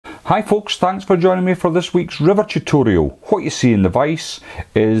Hi folks, thanks for joining me for this week's river tutorial. What you see in the vise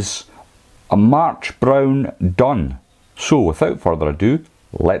is a March brown dun. So without further ado,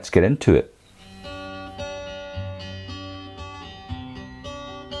 let's get into it.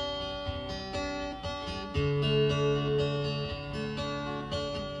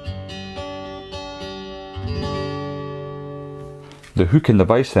 The hook in the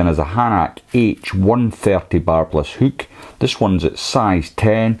vise then is a Hanak H130 barbless hook. This one's at size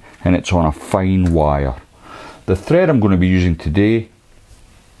 10 and it's on a fine wire. The thread I'm going to be using today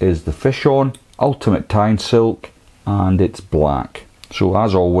is the Fish On Ultimate Tyne Silk and it's black. So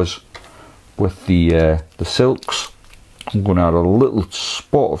as always with the silks, I'm going to add a little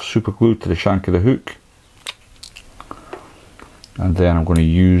spot of super glue to the shank of the hook, and then I'm going to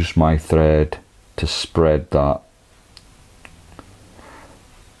use my thread to spread that.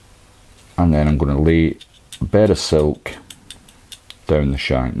 And then I'm going to lay a bed of silk down the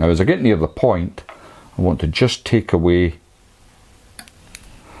shank. Now as I get near the point, I want to just take away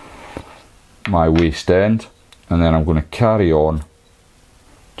my waist end, and then I'm going to carry on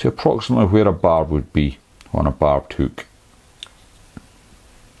to approximately where a barb would be on a barbed hook.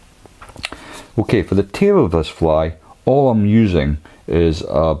 Okay, for the tail of this fly, all I'm using is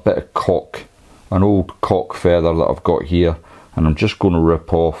a bit of cock, an old cock feather that I've got here, and I'm just going to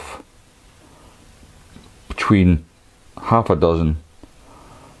rip off between half a dozen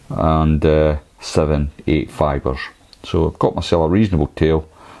and 7-8 fibres. So I've got myself a reasonable tail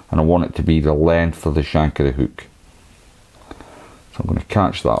and I want it to be the length of the shank of the hook. So I'm going to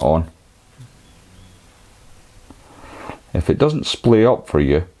catch that on. If it doesn't splay up for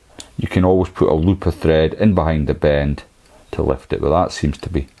you, you can always put a loop of thread in behind the bend to lift it, but that seems to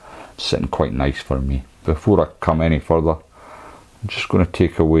be sitting quite nice for me. Before I come any further, I'm just going to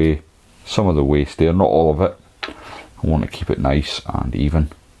take away some of the waste there, not all of it. I want to keep it nice and even,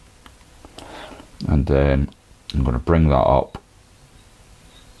 and then I'm going to bring that up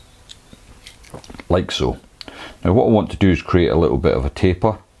like so. Now what I want to do is create a little bit of a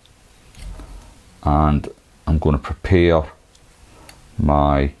taper, and I'm going to prepare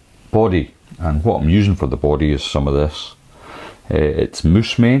my body, and what I'm using for the body is some of this. It's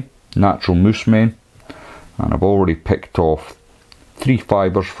moose mane, natural moose mane, and I've already picked off 3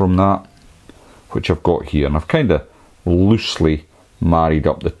 fibres from that, which I've got here, and I've kind of loosely married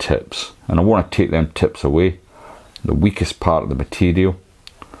up the tips, and I want to take them tips away, the weakest part of the material.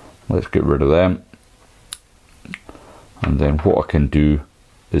 Let's get rid of them, and then what I can do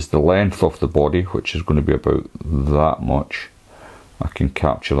is the length of the body, which is going to be about that much, I can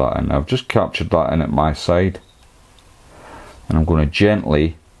capture that in. I've just captured that in at my side, and I'm going to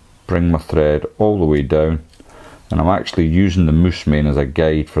gently bring my thread all the way down, and I'm actually using the moose mane as a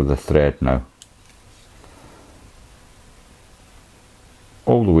guide for the thread now.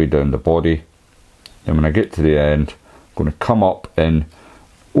 All the way down the body, and when I get to the end, I'm going to come up in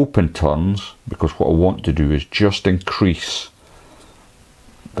open turns, because what I want to do is just increase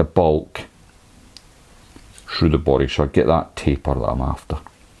the bulk through the body, so I get that taper that I'm after.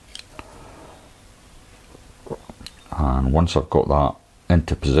 And once I've got that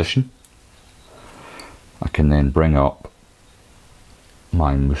into position, I can then bring up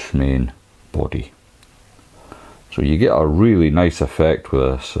my moose mane body. So you get a really nice effect with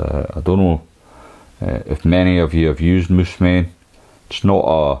this. I don't know if many of you have used moose mane. It's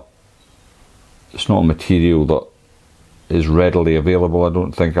not a material that is readily available, I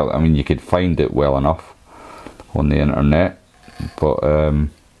don't think. I mean, you could find it well enough on the internet, but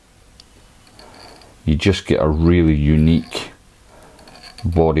you just get a really unique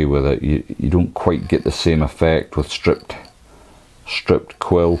body with it. You don't quite get the same effect with stripped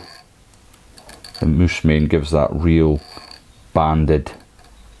quill. The moose mane gives that real banded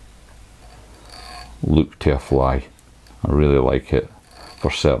look to a fly. I really like it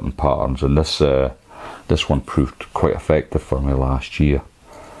for certain patterns, and this one proved quite effective for me last year.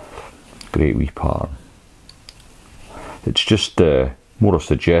 Great wee pattern. It's just more a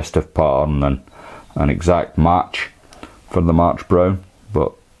suggestive pattern than an exact match for the March brown,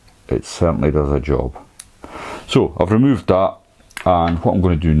 but it certainly does a job. So I've removed that, and what I'm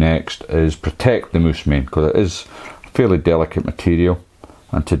going to do next is protect the moose mane, because it is a fairly delicate material,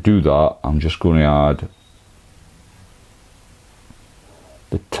 and to do that I'm just going to add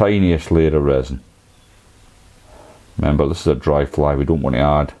the tiniest layer of resin. Remember, this is a dry fly, we don't want to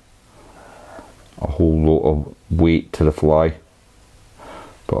add a whole lot of weight to the fly,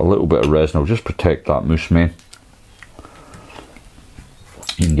 but a little bit of resin will just protect that moose mane.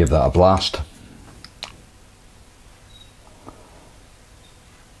 You can give that a blast.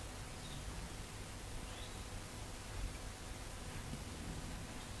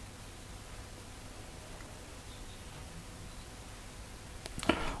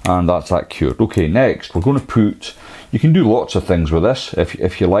 and that's that cured. Okay, next we're going to put, you can do lots of things with this.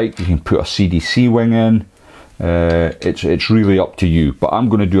 If you like, you can put a CDC wing in. It's really up to you, but I'm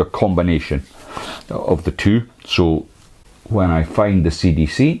going to do a combination of the two. So when I find the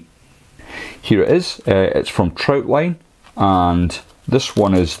CDC, here it is. It's from Trout line, and this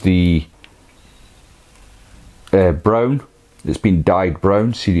one is the brown. It's been dyed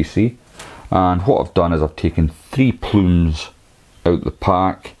brown CDC, and what I've done is I've taken 3 plumes out the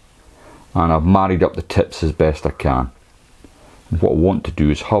pack and I've married up the tips as best I can. And what I want to do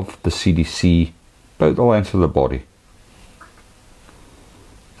is have the CDC about the length of the body.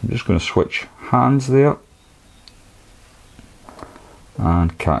 I'm just going to switch hands there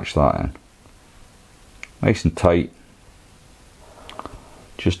and catch that in. Nice and tight,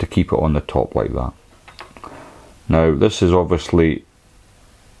 just to keep it on the top like that. Now this is obviously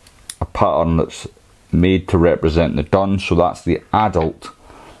a pattern that's made to represent the dun, so that's the adult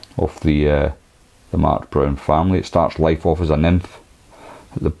of the marked brown family. It starts life off as a nymph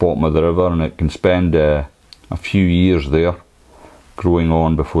at the bottom of the river, and it can spend a few years there growing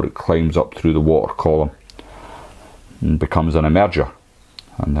on before it climbs up through the water column and becomes an emerger,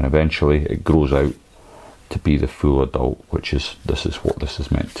 and then eventually it grows out to be the full adult, which is what this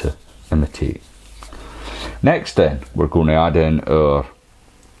is meant to imitate. Next then we're going to add in our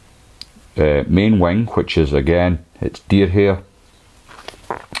main wing, which is, again, it's deer hair,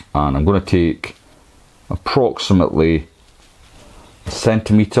 and I'm going to take approximately a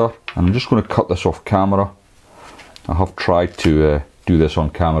centimetre, and I'm just going to cut this off camera. I have tried to do this on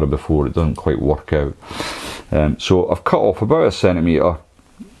camera before, it doesn't quite work out. So I've cut off about a centimetre,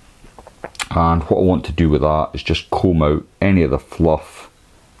 and what I want to do with that is just comb out any of the fluff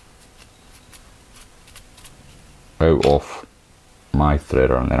out of my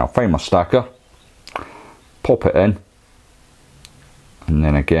threader, and then I'll find my stacker, pop it in, and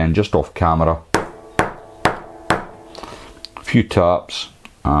then again just off camera, a few taps,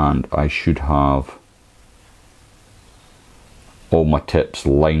 and I should have all my tips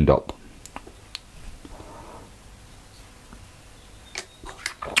lined up.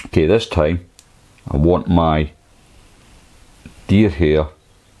 Okay, this time I want my deer hair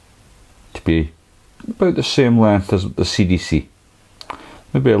to be about the same length as the CDC,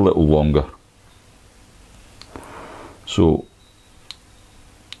 maybe a little longer. So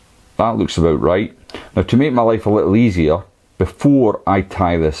that looks about right. Now, to make my life a little easier, before I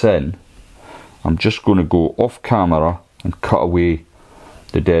tie this in, I'm just going to go off camera and cut away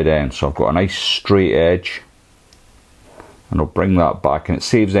the dead end. So I've got a nice straight edge, and I'll bring that back, and it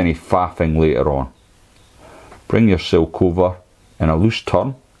saves any faffing later on. Bring your silk over in a loose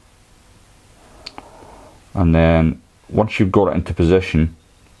turn, and then once you've got it into position,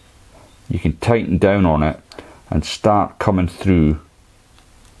 you can tighten down on it and start coming through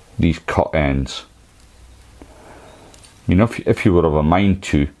these cut ends. You know, if you were of a mind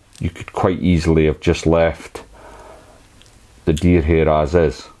to, you could quite easily have just left the deer hair as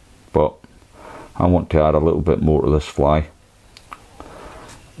is, but I want to add a little bit more to this fly.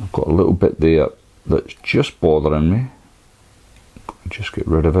 I've got a little bit there that's just bothering me. Just get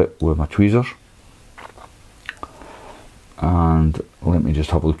rid of it with my tweezers. And let me just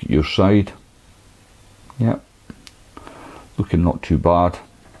have a look at your side. Yep, looking not too bad.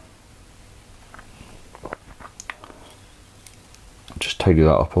 Just tidy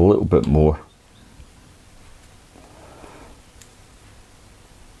that up a little bit more.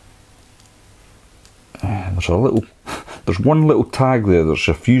 There's one little tag there that's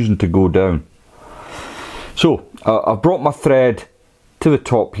refusing to go down. So I've brought my thread to the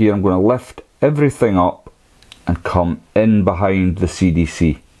top here. I'm going to lift everything up and come in behind the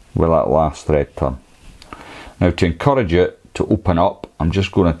CDC with that last thread turn. Now, to encourage it to open up, I'm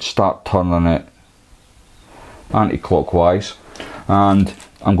just going to start turning it anti-clockwise, and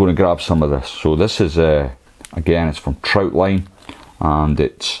I'm going to grab some of this. So this is again, it's from Trout line, and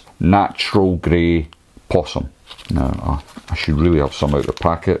it's natural grey possum. Now I should really have some out of the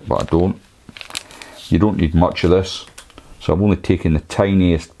packet, but I don't. You don't need much of this, so I've only taken the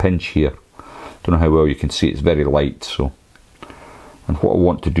tiniest pinch here. Don't know how well you can see, it's very light. So, and what I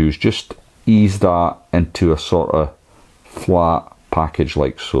want to do is just ease that into a sort of flat package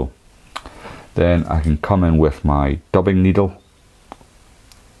like so. Then I can come in with my dubbing needle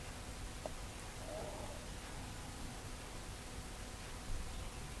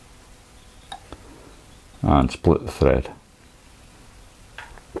and split the thread.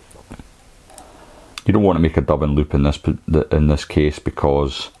 You don't want to make a dubbing loop in this case,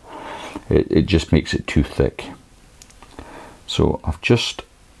 because it just makes it too thick. So I've just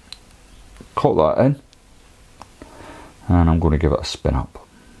caught that in, and I'm going to give it a spin up.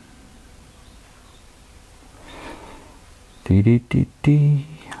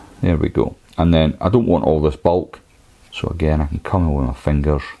 There we go. And then I don't want all this bulk, so again I can come in with my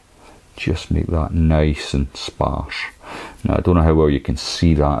fingers, just make that nice and sparse. Now I don't know how well you can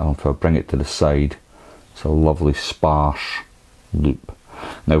see that. If I bring it to the side, it's a lovely sparse loop.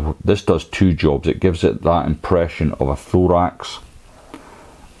 Now this does two jobs. It gives it that impression of a thorax,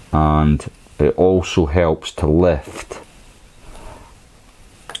 and it also helps to lift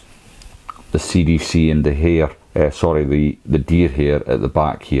the CDC and the hair, the deer hair at the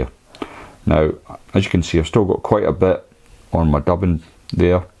back here. Now, as you can see, I've still got quite a bit on my dubbing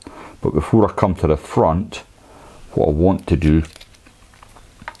there, but before I come to the front, what I want to do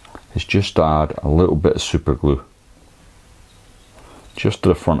is just add a little bit of super glue, just to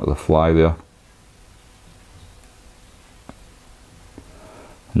the front of the fly there.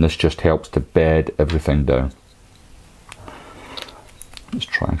 And this just helps to bed everything down. It's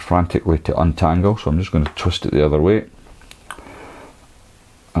trying frantically to untangle, so I'm just going to twist it the other way.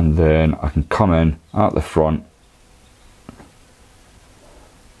 And then I can come in at the front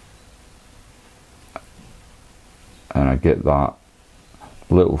and I get that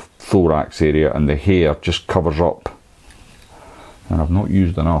little thorax area, and the hair just covers up. And I've not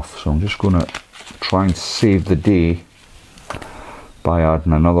used enough, so I'm just going to try and save the day by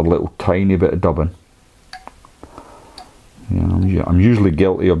adding another little tiny bit of dubbing. Yeah, I'm usually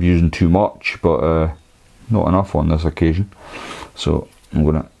guilty of using too much, but not enough on this occasion. So I'm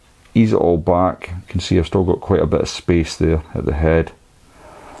going to ease it all back. You can see I've still got quite a bit of space there at the head.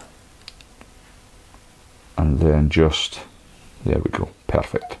 And then just, there we go,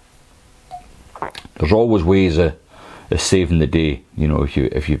 perfect. There's always ways of saving the day. You know,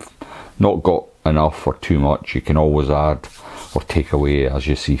 if you've not got enough or too much, you can always add or take away as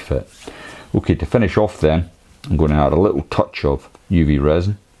you see fit. Okay, to finish off then, I'm going to add a little touch of UV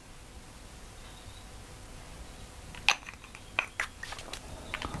resin.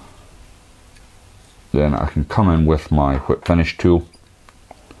 Then I can come in with my whip finish tool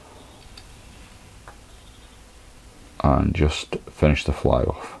and just finish the fly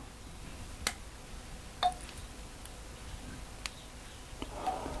off.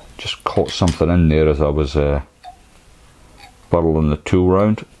 Just caught something in there as I was burling the tool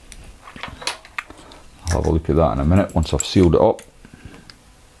round. I'll have a look at that in a minute once I've sealed it up.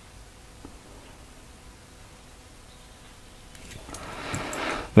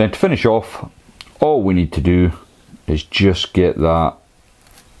 Then to finish off, all we need to do is just get that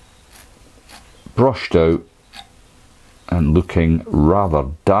brushed out and looking rather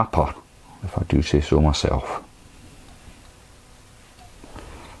dapper, if I do say so myself.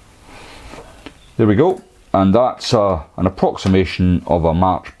 There we go, and that's an approximation of a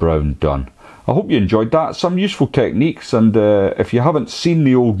March brown done. I hope you enjoyed that. Some useful techniques, and if you haven't seen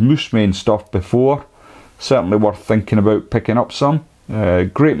the old moose mane stuff before, certainly worth thinking about picking up some.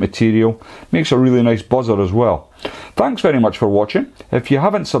 Great material, makes a really nice buzzer as well. Thanks very much for watching. If you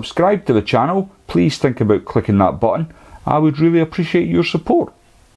haven't subscribed to the channel, please think about clicking that button. I would really appreciate your support.